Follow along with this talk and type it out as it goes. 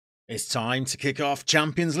It's time to kick off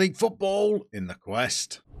Champions League football in the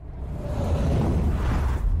Quest.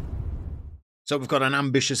 So we've got an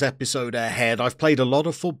ambitious episode ahead. I've played a lot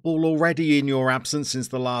of football already in your absence since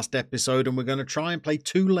the last episode, and we're going to try and play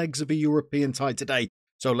 2 legs of a European tie today.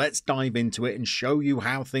 So let's dive into it and show you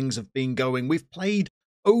how things have been going. We've played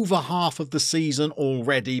over half of the season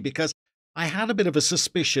already because I had a bit of a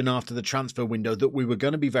suspicion after the transfer window that we were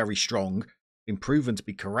going to be very strong. Been proven to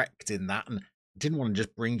be correct in that, and didn't want to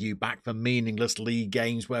just bring you back for meaningless league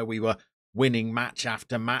games where we were winning match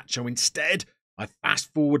after match. So instead, I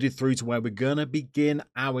fast forwarded through to where we're going to begin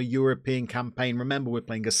our European campaign. Remember, we're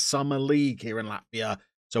playing a summer league here in Latvia.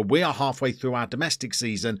 So we are halfway through our domestic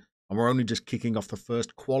season and we're only just kicking off the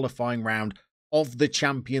first qualifying round of the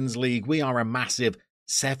Champions League. We are a massive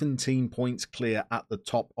 17 points clear at the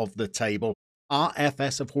top of the table. Our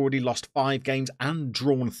FS have already lost 5 games and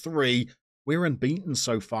drawn 3. We're unbeaten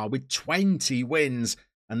so far with 20 wins,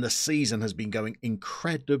 and the season has been going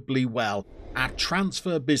incredibly well. Our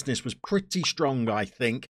transfer business was pretty strong, I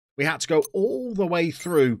think. We had to go all the way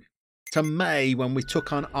through to May when we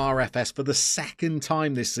took on RFS for the second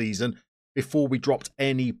time this season before we dropped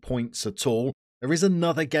any points at all. There is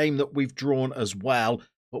another game that we've drawn as well,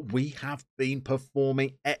 but we have been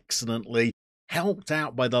performing excellently, helped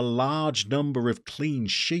out by the large number of clean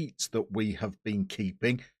sheets that we have been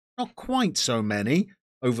keeping. Not quite so many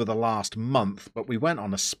over the last month, but we went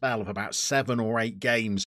on a spell of about 7 or 8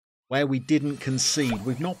 games where we didn't concede.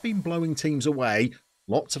 We've not been blowing teams away.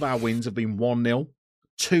 Lots of our wins have been 1-0,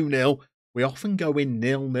 2-0. We often go in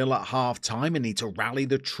 0-0 at half-time and need to rally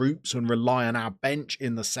the troops and rely on our bench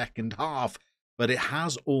in the second half. But it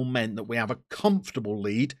has all meant that we have a comfortable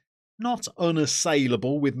lead, not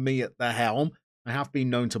unassailable with me at the helm. I have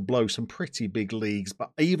been known to blow some pretty big leagues,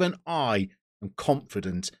 but even I am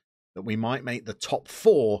confident that we might make the top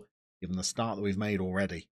 4 given the start that we've made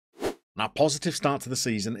already. And our positive start to the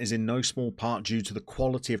season is in no small part due to the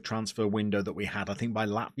quality of transfer window that we had. I think by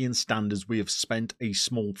Latvian standards, we have spent a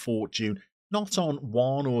small fortune, not on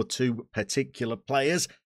 1 or 2 particular players.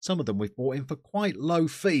 Some of them we've bought in for quite low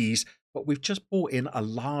fees, but we've just bought in a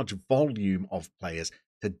large volume of players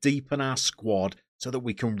to deepen our squad so that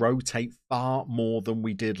we can rotate far more than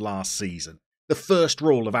we did last season. The first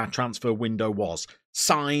rule of our transfer window was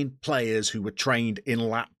sign players who were trained in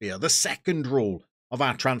Latvia. The second rule of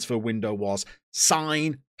our transfer window was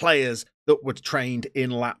sign players that were trained in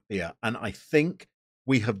Latvia. And I think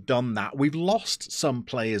we have done that. We've lost some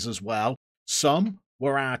players as well. Some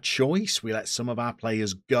were our choice. We let some of our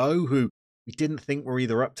players go who we didn't think were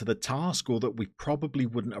either up to the task or that we probably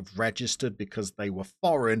wouldn't have registered because they were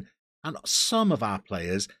foreign. And some of our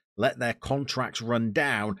players let their contracts run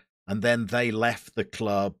down and then they left the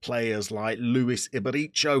club. Players like Luis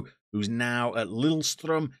Ibericho, who's now at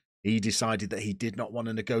Lillestrøm, he decided that he did not want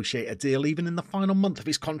to negotiate a deal even in the final month of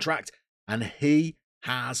his contract, and he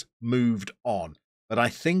has moved on. But I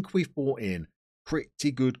think we've brought in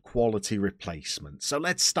pretty good quality replacements. So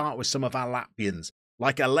let's start with some of our Latvians,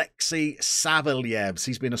 like Alexei Savelyevs.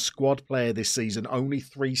 He's been a squad player this season, only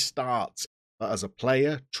 3 starts, but as a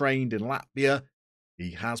player trained in Latvia,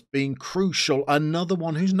 he has been crucial. Another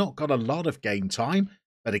one who's not got a lot of game time,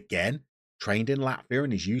 but again, trained in Latvia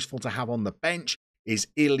and is useful to have on the bench, is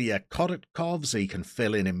Ilya Korotkovs. He can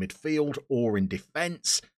fill in midfield or in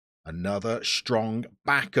defence. Another strong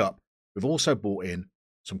backup. We've also brought in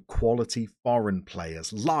some quality foreign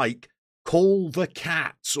players like Call the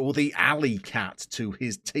Cats or the Alley Cat to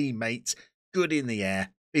his teammates. Good in the air,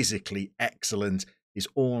 physically excellent. Is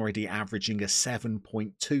already averaging a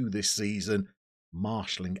 7.2 this season.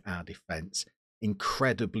 Marshalling our defence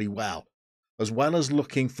incredibly well. As well as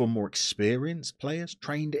looking for more experienced players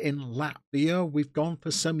trained in Latvia, we've gone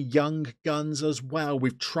for some young guns as well.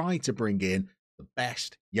 We've tried to bring in the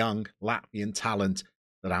best young Latvian talent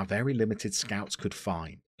that our very limited scouts could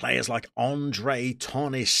find. Players like Andrei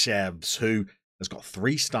Tonishevs, who has got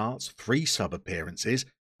 3 starts, 3 sub-appearances,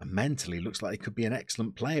 and mentally looks like he could be an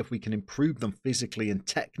excellent player. If we can improve them physically and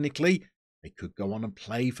technically, they could go on and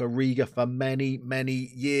play for Riga for many, many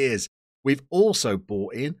years. We've also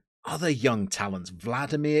brought in other young talents.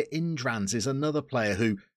 Vladimir Indrans is another player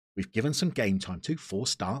who we've given some game time to. 4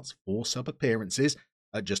 starts, 4 sub-appearances.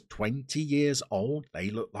 At just 20 years old, they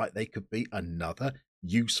look like they could be another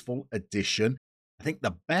useful addition. I think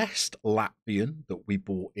the best Latvian that we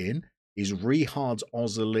brought in is Rihards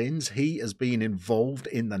Ozolins. He has been involved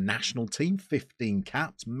in the national team, 15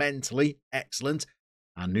 caps, mentally excellent.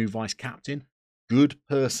 Our new vice-captain, good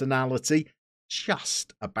personality,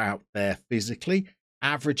 just about there physically,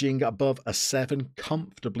 averaging above a 7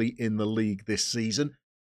 comfortably in the league this season.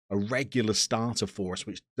 A regular starter for us,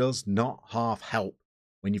 which does not half help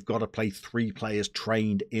when you've got to play 3 players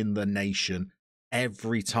trained in the nation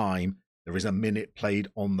every time there is a minute played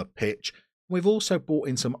on the pitch. We've also brought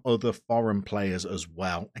in some other foreign players as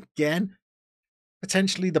well. Again,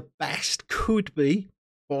 potentially the best could be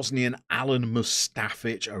Bosnian Alan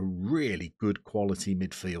Mustafic, a really good quality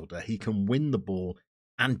midfielder. He can win the ball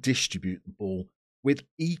and distribute the ball with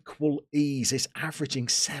equal ease. He's averaging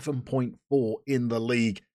 7.4 in the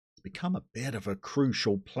league. It's become a bit of a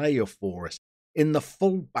crucial player for us. In the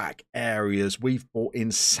fullback areas, we've brought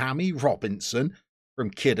in Sammy Robinson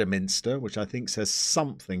from Kidderminster, which I think says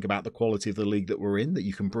something about the quality of the league that we're in, that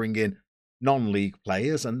you can bring in non-league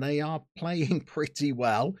players and they are playing pretty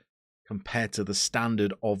well compared to the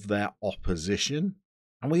standard of their opposition.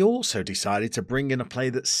 And we also decided to bring in a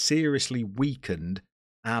player that seriously weakened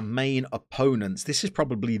our main opponents. This is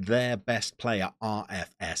probably their best player,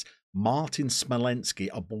 RFS. Martin Smolensky,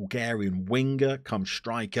 a Bulgarian winger come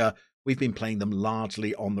striker. We've been playing them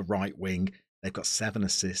largely on the right wing. They've got 7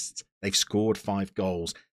 assists. They've scored 5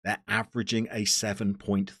 goals. They're averaging a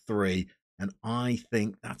 7.3. And I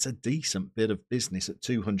think that's a decent bit of business at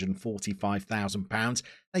 £245,000.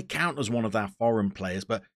 They count as one of our foreign players,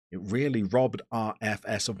 but it really robbed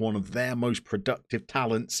RFS of one of their most productive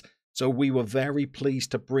talents. So we were very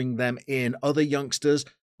pleased to bring them in. Other youngsters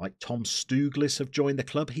like Tom Stuglis have joined the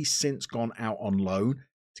club. He's since gone out on loan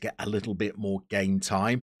to get a little bit more game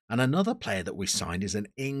time. And another player that we signed is an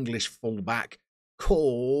English fullback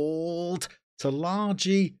called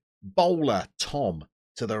Talaji Bowler Tom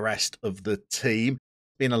to the rest of the team.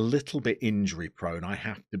 Been a little bit injury prone, I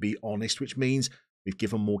have to be honest, which means we've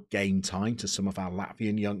given more game time to some of our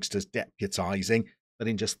Latvian youngsters deputising. But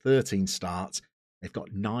in just 13 starts, they've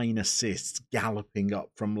got 9 assists galloping up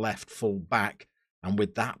from left full back. And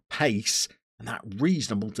with that pace and that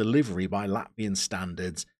reasonable delivery by Latvian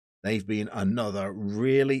standards, they've been another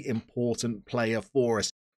really important player for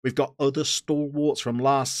us. We've got other stalwarts from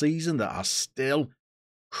last season that are still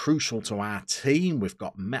crucial to our team. We've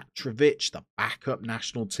got Mitrovic, the backup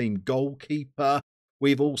national team goalkeeper.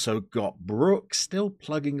 We've also got Brooks still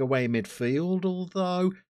plugging away midfield,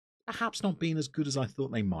 although perhaps not being as good as I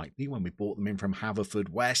thought they might be when we bought them in from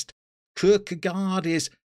Haverfordwest. Kierkegaard is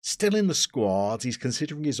still in the squad. He's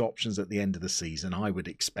considering his options at the end of the season. I would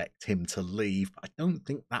expect him to leave. I don't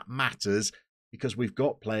think that matters because we've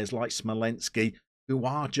got players like Smolensky who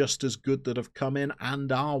are just as good that have come in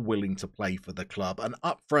and are willing to play for the club. And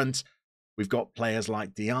up front, we've got players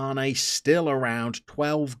like Diane still around,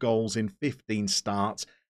 12 goals in 15 starts,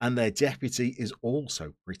 and their deputy is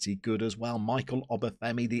also pretty good as well. Michael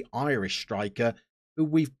Obafemi, the Irish striker, who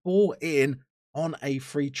we've bought in on a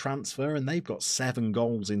free transfer, and they've got 7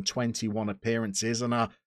 goals in 21 appearances and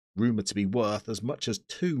are rumoured to be worth as much as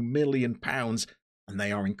 £2 million, and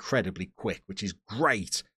they are incredibly quick, which is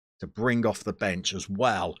great to bring off the bench as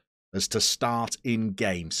well as to start in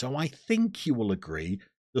game. So I think you will agree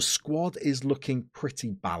the squad is looking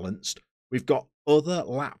pretty balanced. We've got other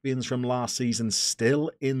Latvians from last season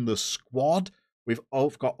still in the squad. We've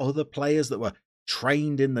got other players that were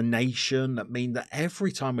trained in the nation. That mean that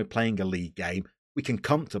every time we're playing a league game, we can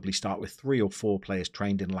comfortably start with 3 or 4 players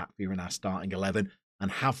trained in Latvia in our starting 11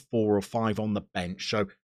 and have 4 or 5 on the bench. So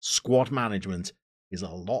squad management is a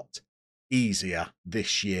lot easier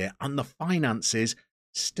this year, and the finances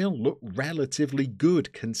still look relatively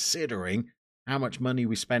good considering how much money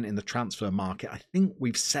we spent in the transfer market. I think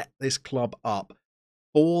we've set this club up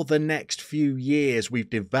for the next few years. We've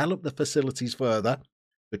developed the facilities further.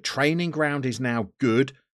 The training ground is now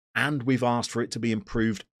good, and we've asked for it to be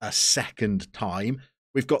improved a second time.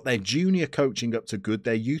 We've got their junior coaching up to good,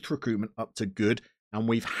 their youth recruitment up to good, and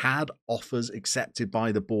we've had offers accepted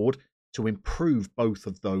by the board to improve both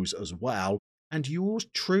of those as well. And yours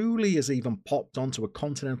truly has even popped onto a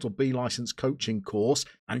Continental B licence coaching course,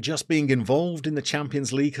 and just being involved in the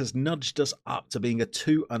Champions League has nudged us up to being a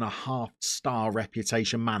 2.5-star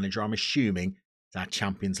reputation manager. I'm assuming it's our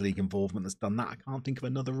Champions League involvement that's done that. I can't think of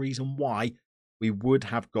another reason why we would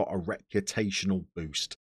have got a reputational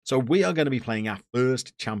boost. So we are going to be playing our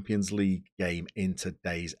first Champions League game in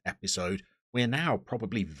today's episode. We're now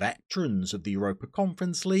probably veterans of the Europa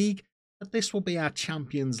Conference League, but this will be our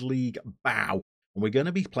Champions League bow. And we're going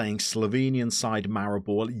to be playing Slovenian side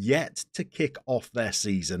Maribor, yet to kick off their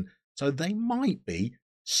season. So they might be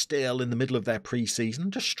still in the middle of their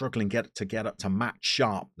pre-season, just struggling to get up to match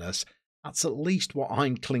sharpness. That's at least what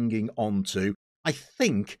I'm clinging on to. I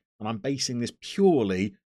think, and I'm basing this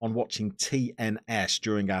purely on watching TNS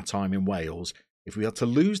during our time in Wales, if we are to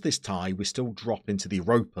lose this tie, we still drop into the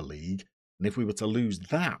Europa League. And if we were to lose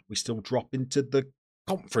that, we still drop into the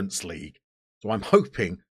Conference League. So I'm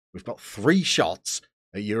hoping we've got 3 shots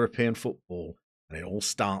at European football And it all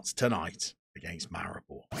starts tonight against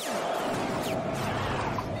Maribor.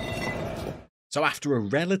 So after a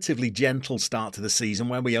relatively gentle start to the season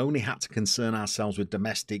where we only had to concern ourselves with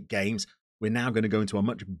domestic games, we're now going to go into a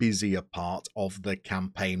much busier part of the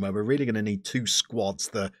campaign where we're really going to need two squads,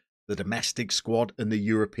 the domestic squad and the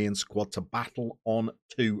European squad, to battle on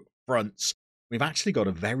two fronts. We've actually got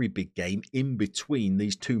a very big game in between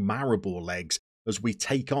these two Maribor legs as we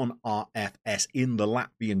take on RFS in the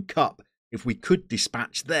Latvian Cup. If we could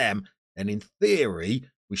dispatch them, then in theory,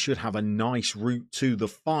 we should have a nice route to the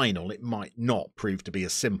final. It might not prove to be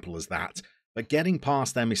as simple as that, but getting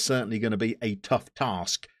past them is certainly going to be a tough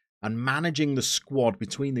task. And managing the squad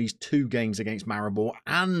between these two games against Maribor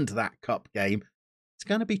and that cup game, it's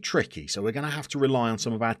going to be tricky. So we're going to have to rely on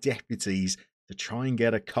some of our deputies to try and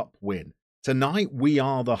get a cup win. Tonight, we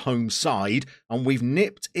are the home side, and we've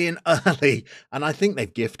nipped in early, and I think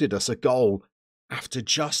they've gifted us a goal. After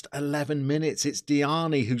just 11 minutes, it's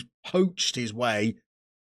Diani who's poached his way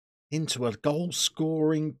into a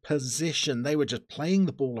goal-scoring position. They were just playing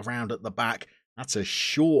the ball around at the back. That's a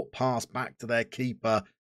short pass back to their keeper.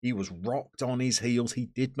 He was rocked on his heels. He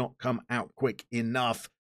did not come out quick enough.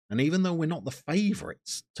 And even though we're not the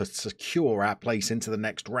favourites to secure our place into the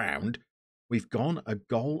next round, we've gone a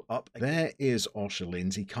goal up. There is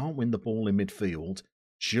Oshelins. He can't win the ball in midfield.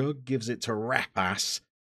 Jug gives it to Rapas.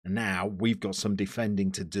 And now we've got some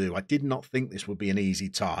defending to do. I did not think this would be an easy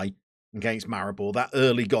tie against Maribor. That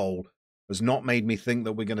early goal has not made me think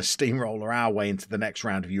that we're going to steamroller our way into the next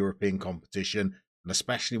round of European competition. And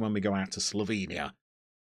especially when we go out to Slovenia.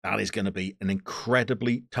 That is going to be an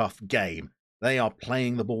incredibly tough game. They are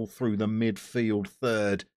playing the ball through the midfield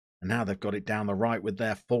third. And now they've got it down the right with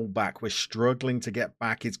their fullback. We're struggling to get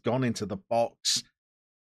back. It's gone into the box.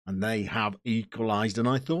 And they have equalised. And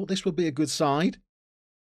I thought this would be a good side.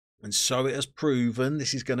 And so it has proven.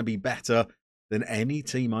 This is going to be better than any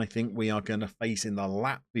team I think we are going to face in the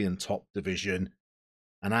Latvian top division.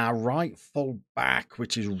 And our right fullback,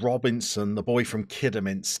 which is Robinson, the boy from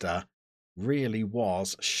Kidderminster, really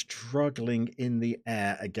was struggling in the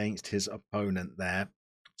air against his opponent there.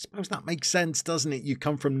 I suppose that makes sense, doesn't it? You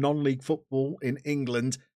come from non-league football in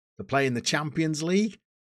England to play in the Champions League.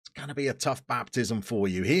 It's going to be a tough baptism for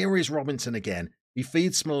you. Here is Robinson again. He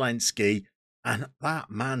feeds Smolenski. And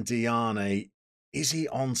that man, Diane, is he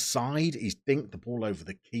onside? He's dinked the ball over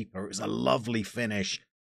the keeper. It was a lovely finish.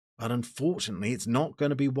 But unfortunately, it's not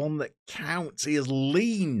going to be one that counts. He has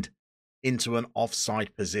leaned into an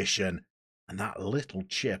offside position. And that little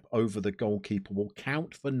chip over the goalkeeper will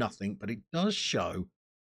count for nothing. But it does show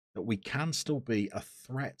that we can still be a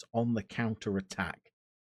threat on the counter-attack.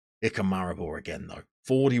 Ika Maribor again, though.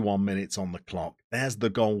 41 minutes on the clock. There's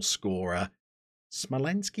the goal scorer.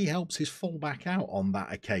 Smolenski helps his fullback out on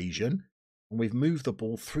that occasion. And we've moved the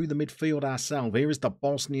ball through the midfield ourselves. Here is the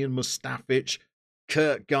Bosnian Mustafic,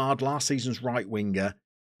 Kirkgard, last season's right winger.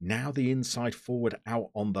 Now the inside forward out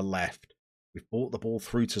on the left. We've brought the ball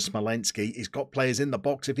through to Smolenski. He's got players in the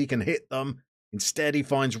box if he can hit them. Instead, he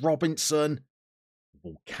finds Robinson. The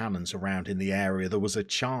ball cannons around in the area. There was a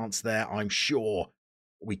chance there, I'm sure.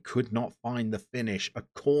 We could not find the finish. A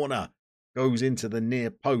corner goes into the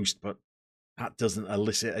near post, but that doesn't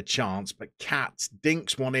elicit a chance. But Katz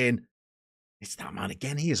dinks one in. It's that man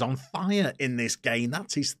again. He is on fire in this game.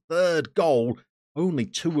 That's his third goal. Only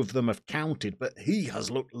two of them have counted, but he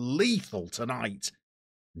has looked lethal tonight.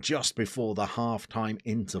 Just before the half-time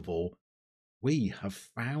interval, we have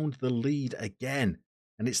found the lead again.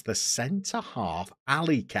 And it's the centre-half,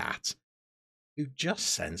 Alicat, who just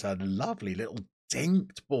sends a lovely little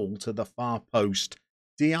dinked ball to the far post.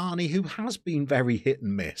 Diani, who has been very hit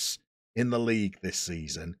and miss in the league this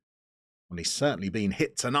season. Well, he's certainly been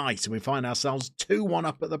hit tonight, and we find ourselves 2-1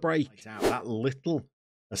 up at the break. That little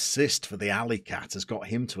assist for the Alicat has got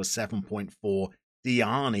him to a 7.4.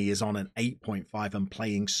 Diani is on an 8.5 and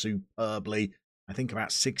playing superbly. I think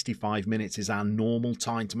about 65 minutes is our normal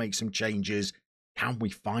time to make some changes. Can we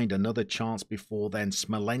find another chance before then?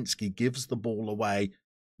 Smolenski gives the ball away.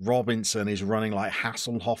 Robinson is running like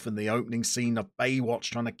Hasselhoff in the opening scene of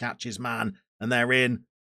Baywatch trying to catch his man. And they're in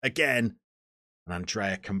again. And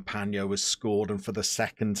Andrea Campagno has scored, and for the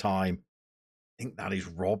second time. I think that is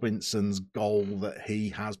Robinson's goal that he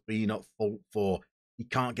has been at fault for. He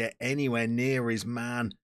can't get anywhere near his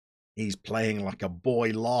man. He's playing like a boy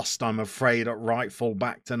lost, I'm afraid, at right full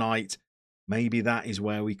back tonight. Maybe that is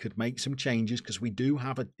where we could make some changes, because we do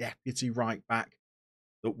have a deputy right back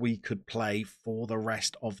that we could play for the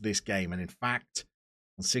rest of this game. And in fact,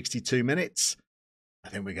 on 62 minutes, I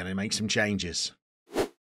think we're going to make some changes.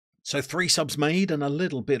 So 3 subs made and a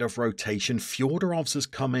little bit of rotation. Fyodorovs has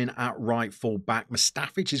come in at right full back.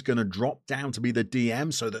 Mustafic is going to drop down to be the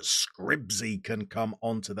DM so that Scribsy can come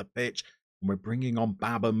onto the pitch. And we're bringing on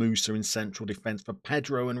Baba Musa in central defence for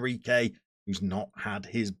Pedro Enrique, who's not had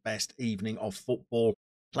his best evening of football.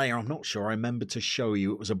 Player, I'm not sure I remember to show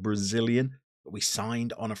you. It was a Brazilian that we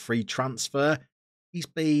signed on a free transfer. He's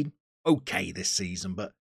been okay this season,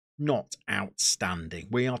 but not outstanding.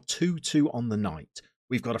 We are 2-2 on the night.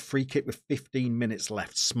 We've got a free kick with 15 minutes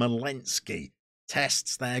left. Smolenski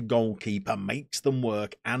tests their goalkeeper, makes them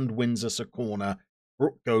work and wins us a corner.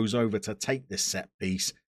 Brook goes over to take this set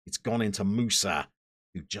piece. It's gone into Musa,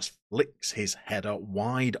 who just flicks his header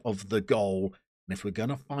wide of the goal. And if we're going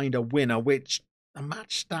to find a winner, which the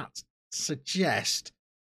match stats suggest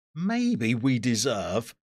maybe we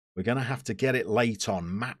deserve, we're going to have to get it late on.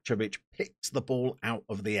 Matkovic picks the ball out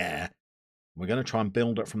of the air. We're going to try and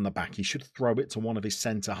build it from the back. He should throw it to one of his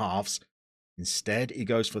centre-halves. Instead, he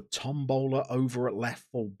goes for Tombola over at left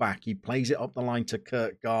full-back. He plays it up the line to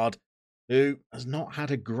Kierkegaard, who has not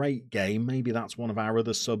had a great game. Maybe that's one of our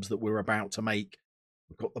other subs that we're about to make.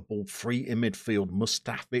 We've got the ball free in midfield.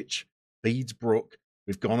 Mustafic feeds Brook.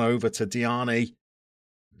 We've gone over to Diani.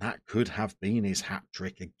 That could have been his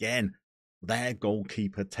hat-trick again. Their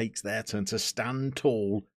goalkeeper takes their turn to stand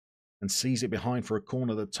tall and sees it behind for a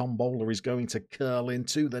corner that Tombola is going to curl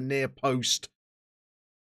into the near post.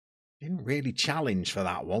 Didn't really challenge for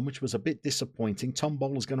that one, which was a bit disappointing.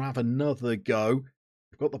 Tombola's going to have another go.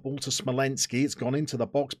 We've got the ball to Smolenski. It's gone into the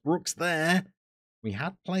box. Brook's there. We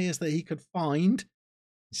had players that he could find.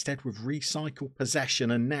 Instead, we've recycled possession,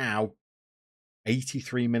 and now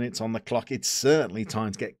 83 minutes on the clock. It's certainly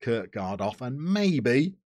time to get Kierkegaard off, and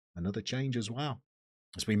maybe another change as well.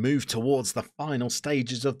 As we move towards the final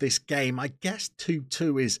stages of this game, I guess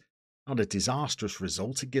 2-2 is not a disastrous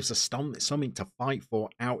result. It gives us something to fight for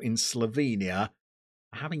out in Slovenia.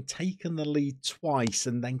 Having taken the lead twice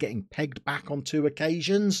and then getting pegged back on 2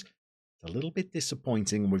 occasions, it's a little bit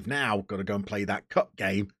disappointing. We've now got to go and play that cup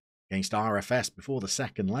game against RFS before the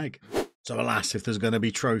second leg. So alas, if there's going to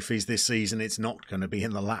be trophies this season, it's not going to be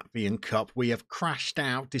in the Latvian Cup. We have crashed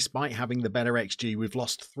out despite having the better XG. We've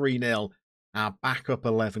lost 3-0. Our backup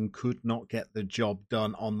 11 could not get the job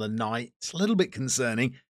done on the night. It's a little bit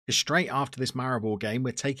concerning because straight after this Maribor game,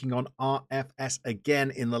 we're taking on RFS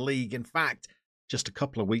again in the league. In fact, just a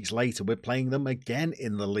couple of weeks later, we're playing them again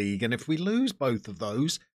in the league. And if we lose both of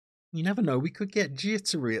those, you never know, we could get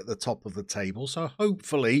jittery at the top of the table. So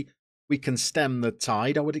hopefully we can stem the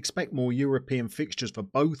tide. I would expect more European fixtures for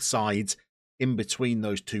both sides in between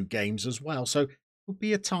those 2 games as well. So would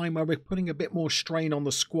be a time where we're putting a bit more strain on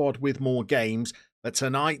the squad with more games. But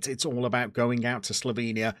tonight, it's all about going out to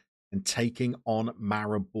Slovenia and taking on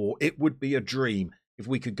Maribor. It would be a dream if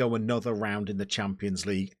we could go another round in the Champions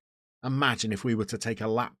League. Imagine if we were to take a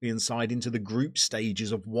Latvian side into the group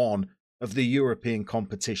stages of one of the European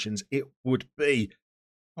competitions. It would be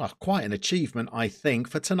quite an achievement, I think.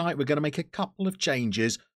 For tonight, we're going to make a couple of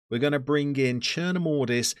changes. We're going to bring in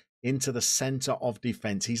Chernomordis into the centre of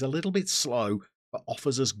defence. He's a little bit slow, but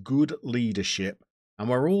offers us good leadership. And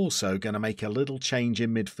we're also going to make a little change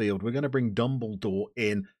in midfield. We're going to bring Dumbledore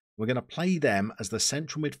in. We're going to play them as the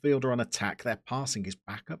central midfielder on attack. Their passing is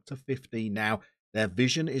back up to 15 now. Their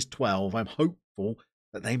vision is 12. I'm hopeful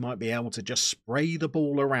that they might be able to just spray the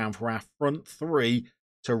ball around for our front 3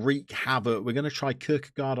 to wreak havoc. We're going to try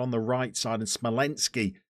Kierkegaard on the right side and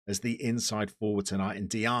Smolenski as the inside forward tonight. And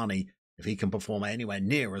Diani, if he can perform anywhere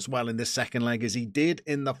near as well in this second leg as he did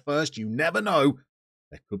in the first, you never know,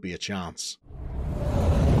 there could be a chance.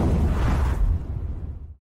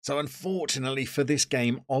 So unfortunately for this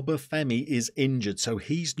game, Obafemi is injured, so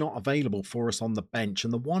he's not available for us on the bench.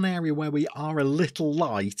 And the one area where we are a little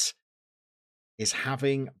light is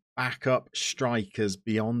having backup strikers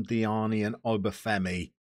beyond Diani and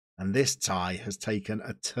Obafemi. And this tie has taken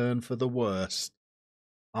a turn for the worst.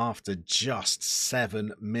 After just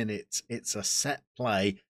 7 minutes, it's a set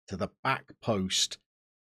play to the back post.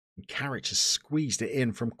 Karic has squeezed it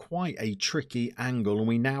in from quite a tricky angle, and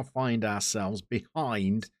we now find ourselves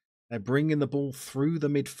behind. They're bringing the ball through the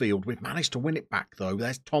midfield. We've managed to win it back, though.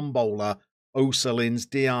 There's Tombola, Osalins,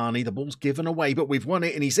 Diani. The ball's given away, but we've won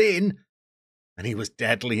it, and he's in. And he was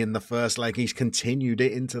deadly in the first leg. He's continued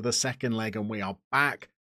it into the second leg, and we are back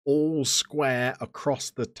all square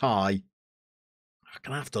across the tie. I'm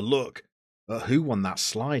going to have to look at who won that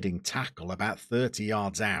sliding tackle about 30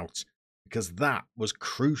 yards out, because that was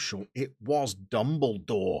crucial. It was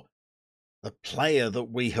Dumbledore, the player that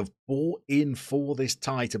we have brought in for this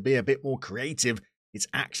tie to be a bit more creative. It's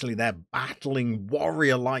actually their battling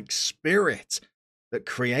warrior-like spirit that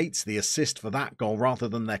creates the assist for that goal rather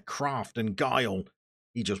than their craft and guile.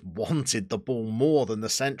 He just wanted the ball more than the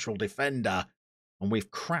central defender, and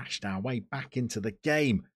we've crashed our way back into the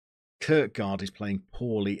game. Kierkegaard is playing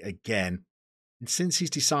poorly again, and since he's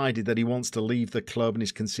decided that he wants to leave the club and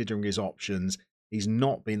is considering his options, he's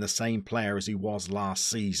not been the same player as he was last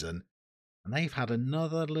season. And they've had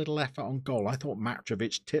another little effort on goal. I thought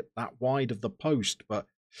Matrovic tipped that wide of the post, but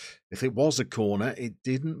if it was a corner, it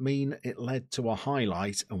didn't mean it led to a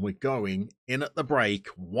highlight, and we're going in at the break,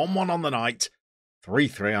 1-1 on the night,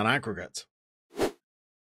 3-3 on aggregate.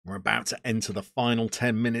 We're about to enter the final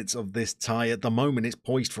 10 minutes of this tie. At the moment, it's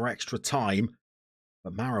poised for extra time,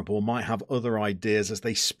 but Maribor might have other ideas as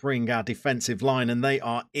they spring our defensive line, and they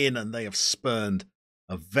are in, and they have spurned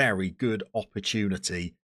a very good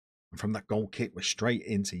opportunity. And from that goal kick, we're straight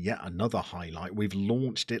into yet another highlight. We've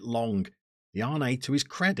launched it long. Diane, to his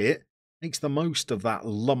credit, makes the most of that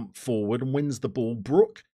lump forward and wins the ball.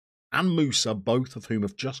 Brook and Musa, both of whom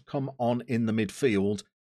have just come on in the midfield,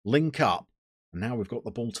 link up. And now we've got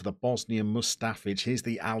the ball to the Bosnian Mustafic. Here's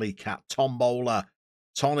the alley cat, Tombola.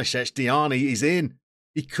 Tonisic, Diane is in.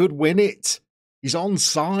 He could win it. He's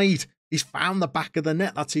onside. He's found the back of the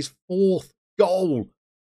net. That's his 4th goal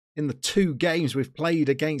in the 2 games we've played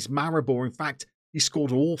against Maribor. In fact, he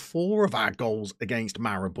scored all 4 of our goals against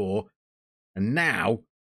Maribor. And now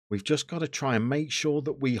we've just got to try and make sure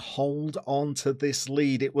that we hold on to this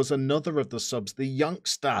lead. It was another of the subs, the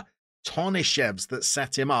youngster Tonishevs, that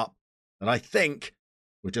set him up. And I think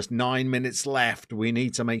with just 9 minutes left, we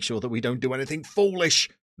need to make sure that we don't do anything foolish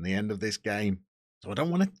in the end of this game. So I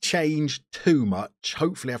don't want to change too much.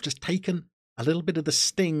 Hopefully I've just taken a little bit of the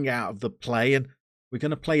sting out of the play, and we're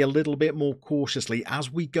going to play a little bit more cautiously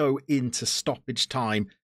as we go into stoppage time.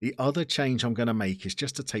 The other change I'm going to make is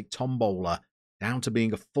just to take Tombola down to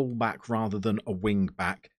being a fullback rather than a wing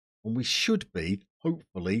back. And we should be,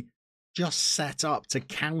 hopefully, just set up to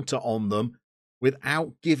counter on them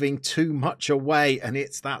without giving too much away. And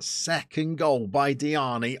it's that second goal by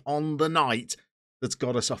Diane on the night that's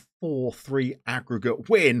got us a 4-3 aggregate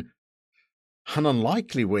win. An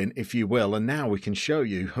unlikely win, if you will. And now we can show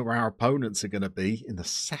you who our opponents are going to be in the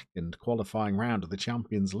second qualifying round of the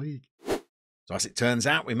Champions League. So as it turns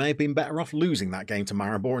out, we may have been better off losing that game to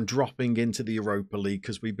Maribor and dropping into the Europa League,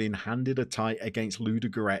 because we've been handed a tie against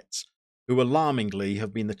Ludogorets, who alarmingly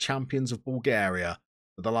have been the champions of Bulgaria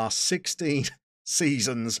for the last 16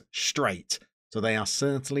 seasons straight. So they are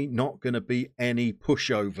certainly not going to be any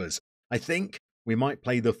pushovers. I think we might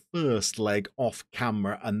play the first leg off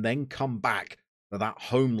camera and then come back for that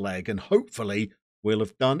home leg, and hopefully we'll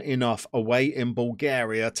have done enough away in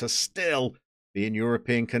Bulgaria to still be in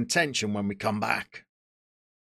European contention when we come back.